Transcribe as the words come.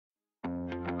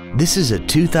This is a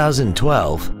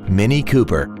 2012 Mini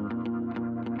Cooper.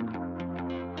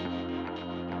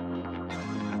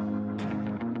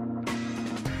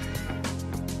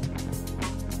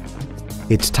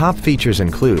 Its top features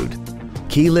include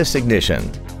keyless ignition,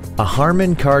 a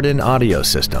Harman Kardon audio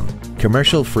system,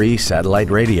 commercial-free satellite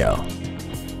radio,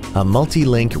 a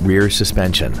multi-link rear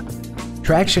suspension,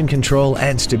 traction control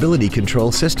and stability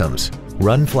control systems,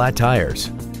 run-flat tires,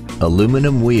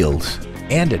 aluminum wheels,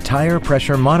 and a tire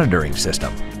pressure monitoring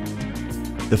system.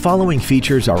 The following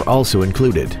features are also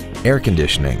included: air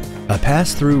conditioning, a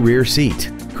pass-through rear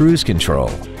seat, cruise control,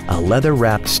 a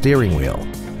leather-wrapped steering wheel,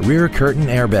 rear curtain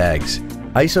airbags,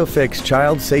 ISOFIX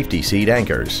child safety seat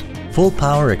anchors, full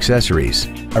power accessories,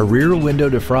 a rear window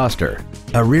defroster,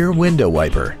 a rear window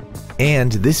wiper,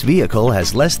 and this vehicle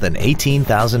has less than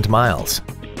 18,000 miles.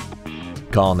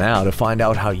 Call now to find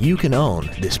out how you can own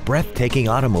this breathtaking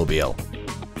automobile.